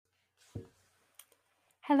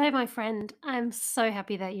Hello, my friend. I'm so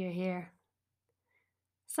happy that you're here.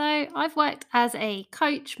 So, I've worked as a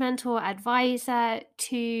coach, mentor, advisor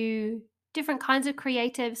to different kinds of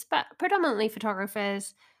creatives, but predominantly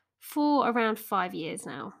photographers for around 5 years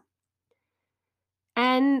now.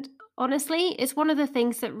 And honestly, it's one of the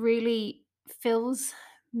things that really fills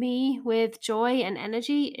me with joy and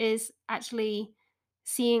energy is actually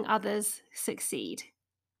seeing others succeed.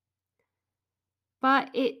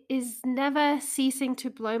 But it is never ceasing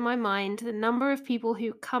to blow my mind the number of people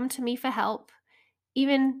who come to me for help,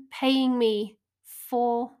 even paying me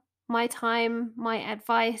for my time, my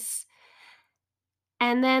advice,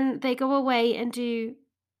 and then they go away and do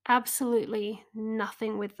absolutely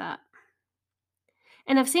nothing with that.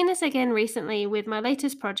 And I've seen this again recently with my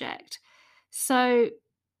latest project. So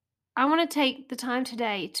I want to take the time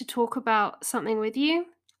today to talk about something with you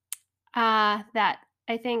that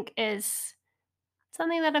I think is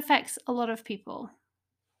something that affects a lot of people.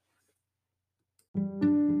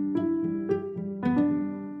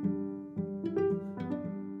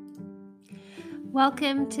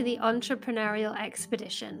 Welcome to the Entrepreneurial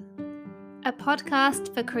Expedition, a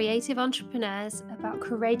podcast for creative entrepreneurs about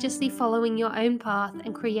courageously following your own path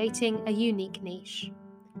and creating a unique niche.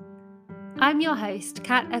 I'm your host,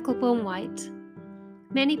 Kat Ecclebourne White.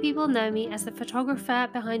 Many people know me as the photographer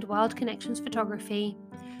behind Wild Connections Photography,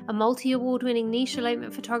 a multi-award winning niche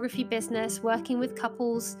elopement photography business working with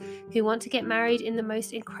couples who want to get married in the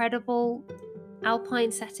most incredible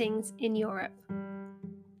alpine settings in Europe.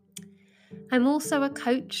 I'm also a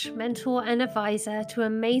coach, mentor, and advisor to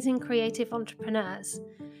amazing creative entrepreneurs.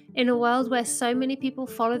 In a world where so many people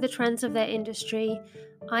follow the trends of their industry,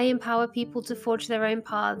 I empower people to forge their own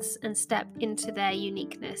paths and step into their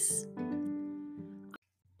uniqueness.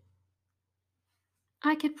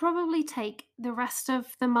 I could probably take the rest of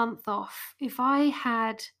the month off if I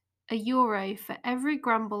had €1 for every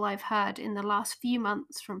grumble I've heard in the last few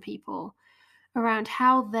months from people around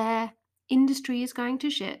how their industry is going to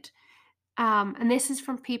shit. And this is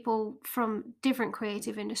from people from different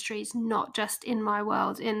creative industries, not just in my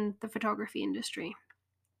world, in the photography industry.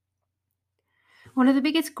 One of the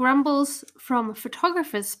biggest grumbles from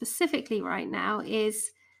photographers specifically right now is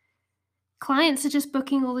clients are just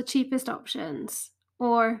booking all the cheapest options,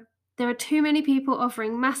 or there are too many people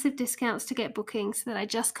offering massive discounts to get bookings that I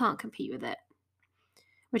just can't compete with it,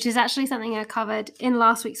 which is actually something I covered in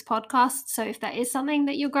last week's podcast. So if that is something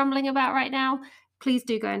that you're grumbling about right now, please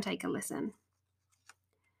do go and take a listen.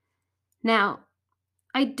 Now,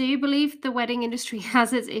 I do believe the wedding industry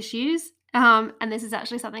has its issues, and this is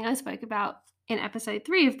actually something I spoke about in episode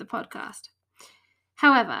 3 of the podcast.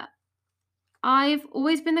 However, I've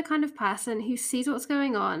always been the kind of person who sees what's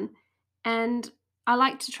going on, and I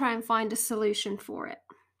like to try and find a solution for it.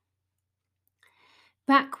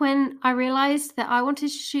 Back when I realized that I wanted to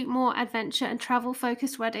shoot more adventure and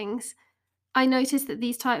travel-focused weddings, I noticed that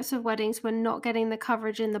these types of weddings were not getting the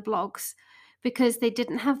coverage in the blogs because they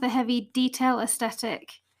didn't have the heavy detail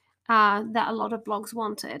aesthetic that a lot of blogs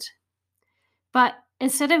wanted. But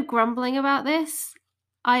instead of grumbling about this,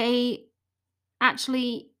 I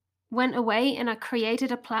actually went away and I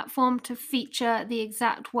created a platform to feature the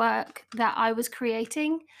exact work that I was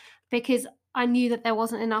creating because I knew that there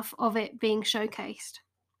wasn't enough of it being showcased.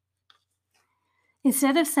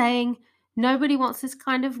 Instead of saying, nobody wants this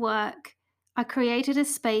kind of work, I created a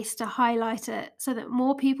space to highlight it so that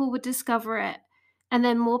more people would discover it and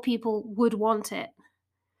then more people would want it.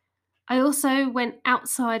 I also went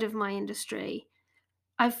outside of my industry.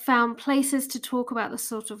 I've found places to talk about the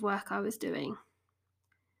sort of work I was doing.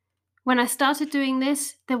 When I started doing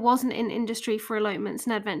this, there wasn't an industry for elopements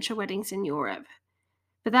and adventure weddings in Europe.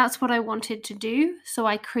 But that's what I wanted to do, so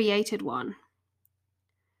I created one.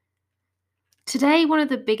 Today, one of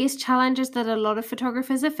the biggest challenges that a lot of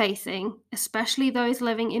photographers are facing, especially those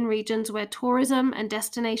living in regions where tourism and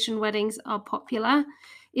destination weddings are popular,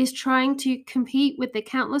 is trying to compete with the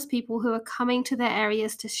countless people who are coming to their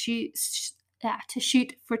areas to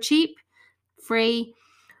shoot for cheap, free,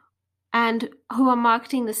 and who are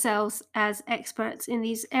marketing themselves as experts in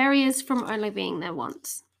these areas from only being there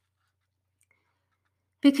once.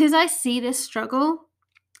 Because I see this struggle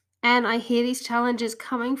and I hear these challenges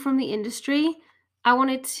coming from the industry, I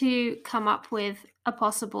wanted to come up with a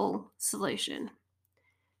possible solution.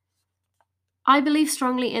 I believe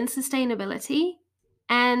strongly in sustainability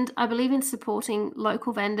and I believe in supporting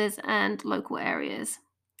local vendors and local areas.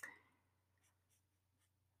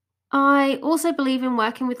 I also believe in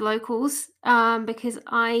working with locals because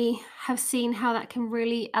I have seen how that can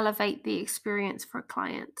really elevate the experience for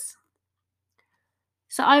clients.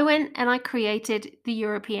 So I went and I created the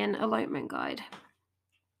European Elopement Guide.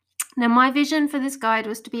 Now, my vision for this guide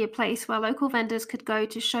was to be a place where local vendors could go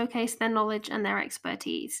to showcase their knowledge and their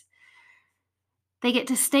expertise. They get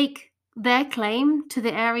to stake their claim to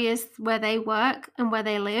the areas where they work and where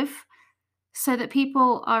they live, so that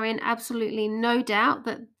people are in absolutely no doubt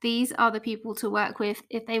that these are the people to work with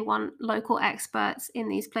if they want local experts in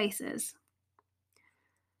these places.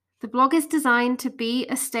 The blog is designed to be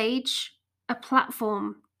a stage, a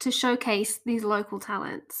platform to showcase these local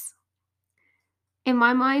talents. In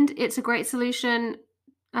my mind, it's a great solution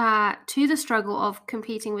to the struggle of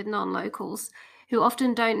competing with non-locals who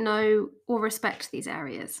often don't know or respect these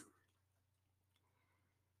areas.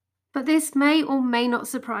 But this may or may not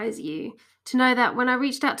surprise you to know that when I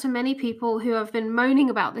reached out to many people who have been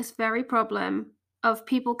moaning about this very problem of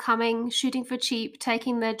people coming, shooting for cheap,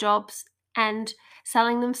 taking their jobs, and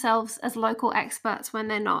selling themselves as local experts when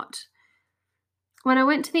they're not. When I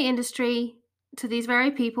went to the industry, to these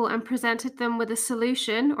very people, and presented them with a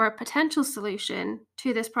solution or a potential solution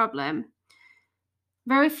to this problem,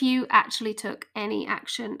 very few actually took any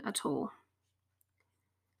action at all.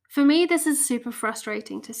 For me, this is super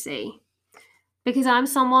frustrating to see, because I'm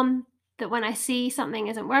someone that when I see something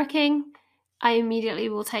isn't working, I immediately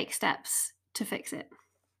will take steps to fix it.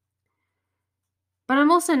 But I'm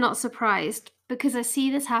also not surprised, because I see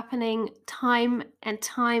this happening time and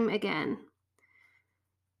time again.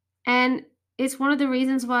 And it's one of the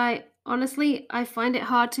reasons why, honestly, I find it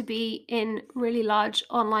hard to be in really large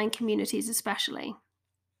online communities, especially.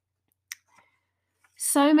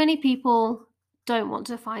 So many people don't want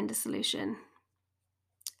to find a solution.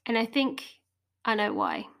 And I think I know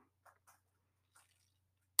why.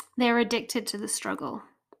 They're addicted to the struggle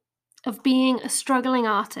of being a struggling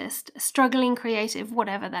artist, a struggling creative,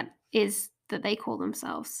 whatever that is that they call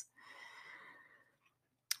themselves.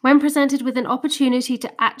 When presented with an opportunity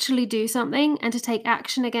to actually do something and to take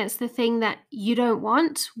action against the thing that you don't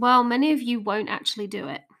want, well, many of you won't actually do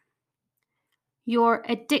it. Your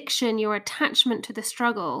addiction, your attachment to the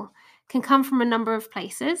struggle can come from a number of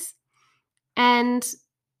places. And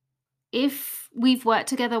if we've worked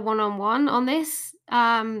together one-on-one on this,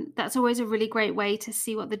 that's always a really great way to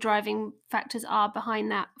see what the driving factors are behind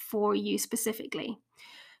that for you specifically.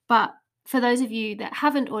 But for those of you that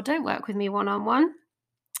haven't or don't work with me one-on-one,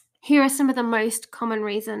 here are some of the most common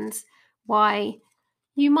reasons why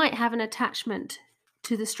you might have an attachment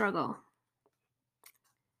to the struggle.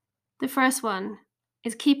 The first one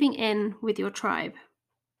is keeping in with your tribe.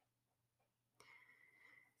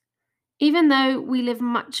 Even though we live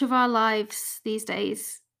much of our lives these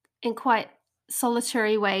days in quite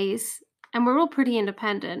solitary ways, and we're all pretty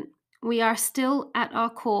independent, we are still at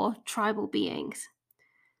our core tribal beings.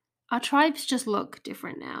 Our tribes just look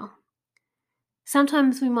different now.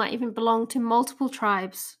 Sometimes we might even belong to multiple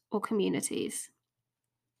tribes or communities.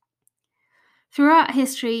 Throughout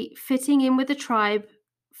history, fitting in with the tribe,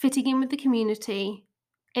 fitting in with the community,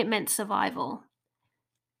 it meant survival.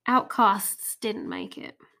 Outcasts didn't make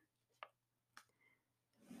it.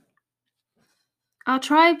 Our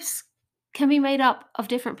tribes can be made up of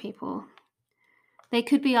different people. They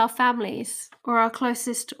could be our families or our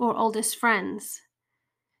closest or oldest friends.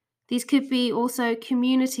 These could be also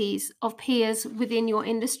communities of peers within your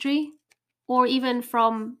industry or even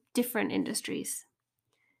from different industries.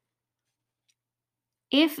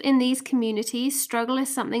 If in these communities struggle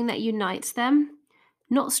is something that unites them,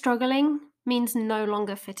 not struggling means no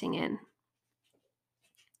longer fitting in.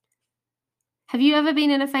 Have you ever been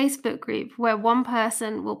in a Facebook group where one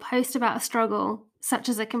person will post about a struggle, such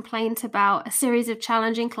as a complaint about a series of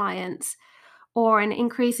challenging clients, or an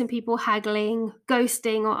increase in people haggling,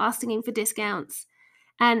 ghosting, or asking for discounts,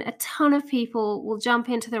 and a ton of people will jump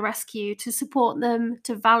into the rescue to support them,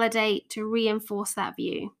 to validate, to reinforce that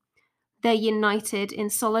view? They're united in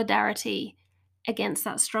solidarity against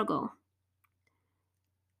that struggle.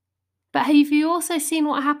 But have you also seen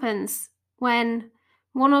what happens when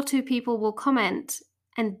one or two people will comment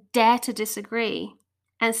and dare to disagree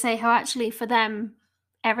and say how actually for them,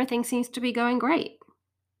 everything seems to be going great?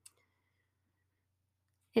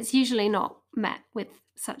 It's usually not met with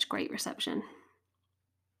such great reception.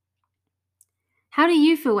 How do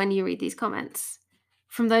you feel when you read these comments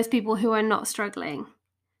from those people who are not struggling?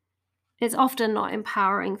 It's often not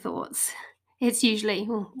empowering thoughts. It's usually,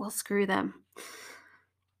 oh, well, screw them.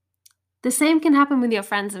 The same can happen with your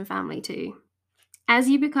friends and family too. As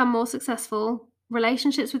you become more successful,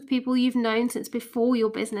 relationships with people you've known since before your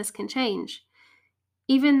business can change.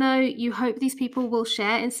 Even though you hope these people will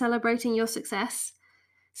share in celebrating your success,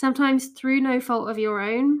 sometimes through no fault of your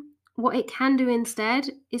own, what it can do instead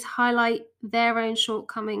is highlight their own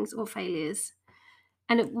shortcomings or failures,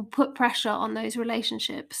 and it will put pressure on those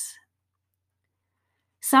relationships.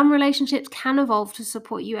 Some relationships can evolve to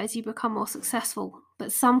support you as you become more successful,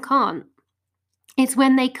 but some can't. It's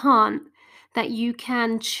when they can't that you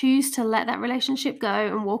can choose to let that relationship go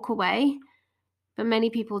and walk away, but many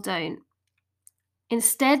people don't.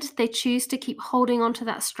 Instead, they choose to keep holding on to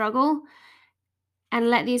that struggle and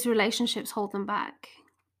let these relationships hold them back.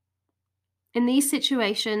 In these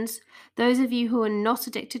situations, those of you who are not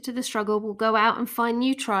addicted to the struggle will go out and find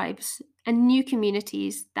new tribes and new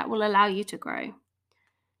communities that will allow you to grow.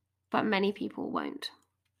 But many people won't.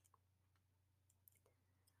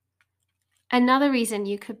 Another reason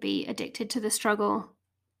you could be addicted to the struggle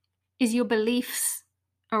is your beliefs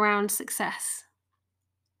around success.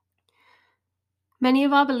 Many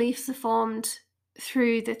of our beliefs are formed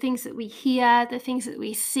through the things that we hear, the things that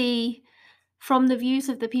we see, from the views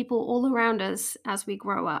of the people all around us as we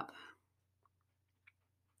grow up.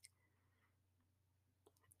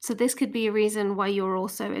 So this could be a reason why you're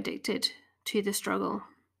also addicted to the struggle.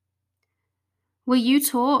 Were you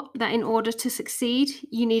taught that in order to succeed,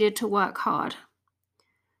 you needed to work hard?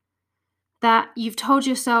 That you've told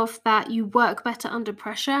yourself that you work better under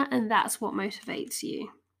pressure and that's what motivates you?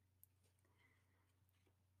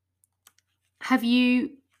 Have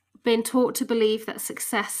you been taught to believe that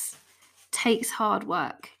success takes hard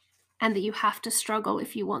work and that you have to struggle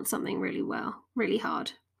if you want something really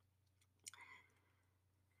hard?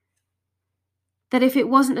 That if it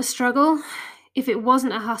wasn't a struggle, if it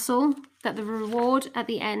wasn't a hustle, that the reward at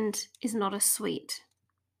the end is not as sweet.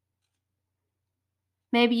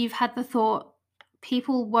 Maybe you've had the thought,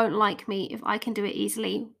 people won't like me if I can do it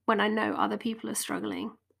easily when I know other people are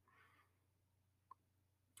struggling.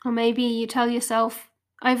 Or maybe you tell yourself,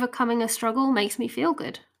 overcoming a struggle makes me feel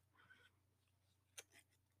good.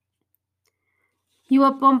 You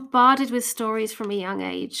are bombarded with stories from a young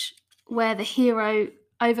age where the hero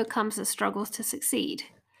overcomes the struggles to succeed.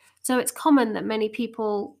 So it's common that many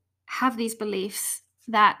people have these beliefs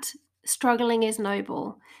that struggling is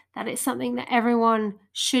noble, that it's something that everyone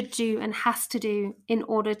should do and has to do in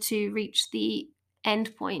order to reach the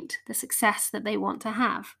end point, the success that they want to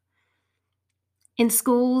have. In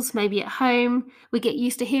schools, maybe at home, we get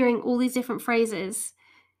used to hearing all these different phrases.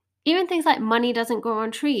 Even things like money doesn't grow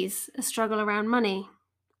on trees, a struggle around money.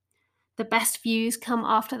 The best views come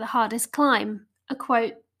after the hardest climb, a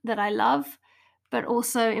quote that I love, but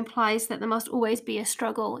also implies that there must always be a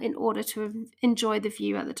struggle in order to enjoy the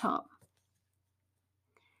view at the top.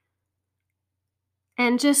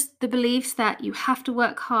 And just the beliefs that you have to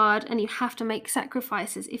work hard and you have to make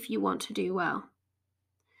sacrifices if you want to do well.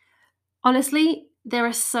 Honestly, there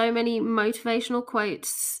are so many motivational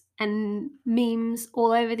quotes and memes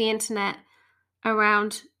all over the internet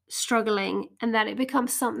around struggling and that it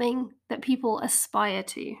becomes something that people aspire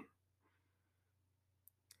to.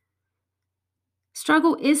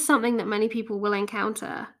 Struggle is something that many people will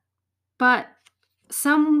encounter, but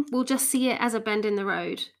some will just see it as a bend in the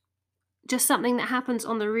road, just something that happens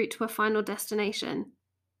on the route to a final destination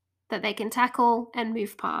that they can tackle and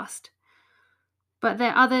move past. But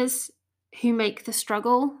there are others who make the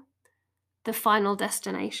struggle the final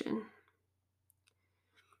destination.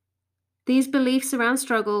 These beliefs around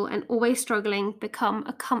struggle and always struggling become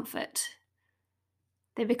a comfort.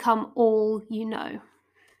 They become all you know.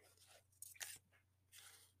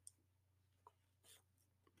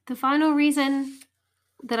 The final reason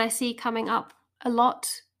that I see coming up a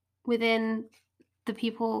lot within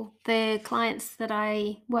the clients that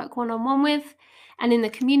I work one-on-one with, and in the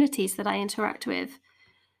communities that I interact with,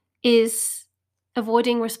 is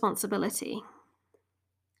avoiding responsibility.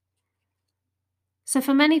 So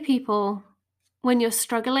for many people, when you're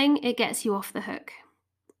struggling, it gets you off the hook.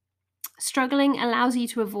 Struggling allows you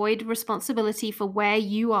to avoid responsibility for where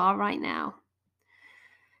you are right now.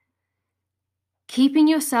 Keeping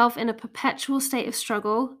yourself in a perpetual state of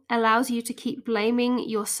struggle allows you to keep blaming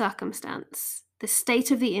your circumstance, the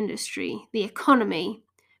state of the industry, the economy,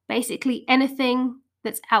 basically anything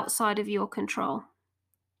that's outside of your control.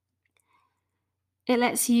 It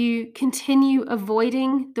lets you continue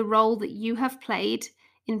avoiding the role that you have played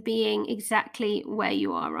in being exactly where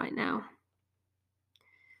you are right now.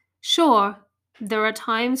 Sure, there are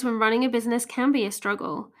times when running a business can be a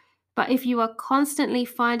struggle, but if you are constantly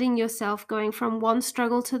finding yourself going from one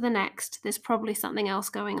struggle to the next, there's probably something else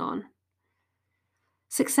going on.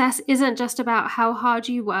 Success isn't just about how hard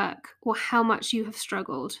you work or how much you have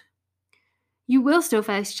struggled. You will still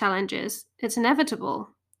face challenges, it's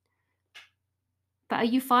inevitable. But are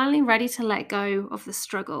you finally ready to let go of the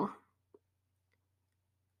struggle?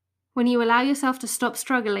 When you allow yourself to stop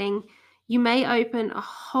struggling, you may open a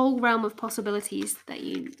whole realm of possibilities that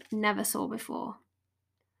you never saw before.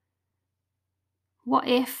 What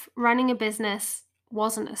if running a business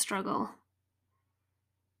wasn't a struggle?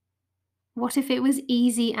 What if it was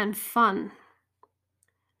easy and fun?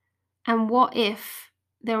 And what if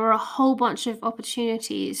there were a whole bunch of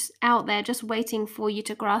opportunities out there just waiting for you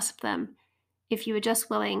to grasp them if you were just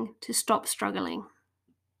willing to stop struggling?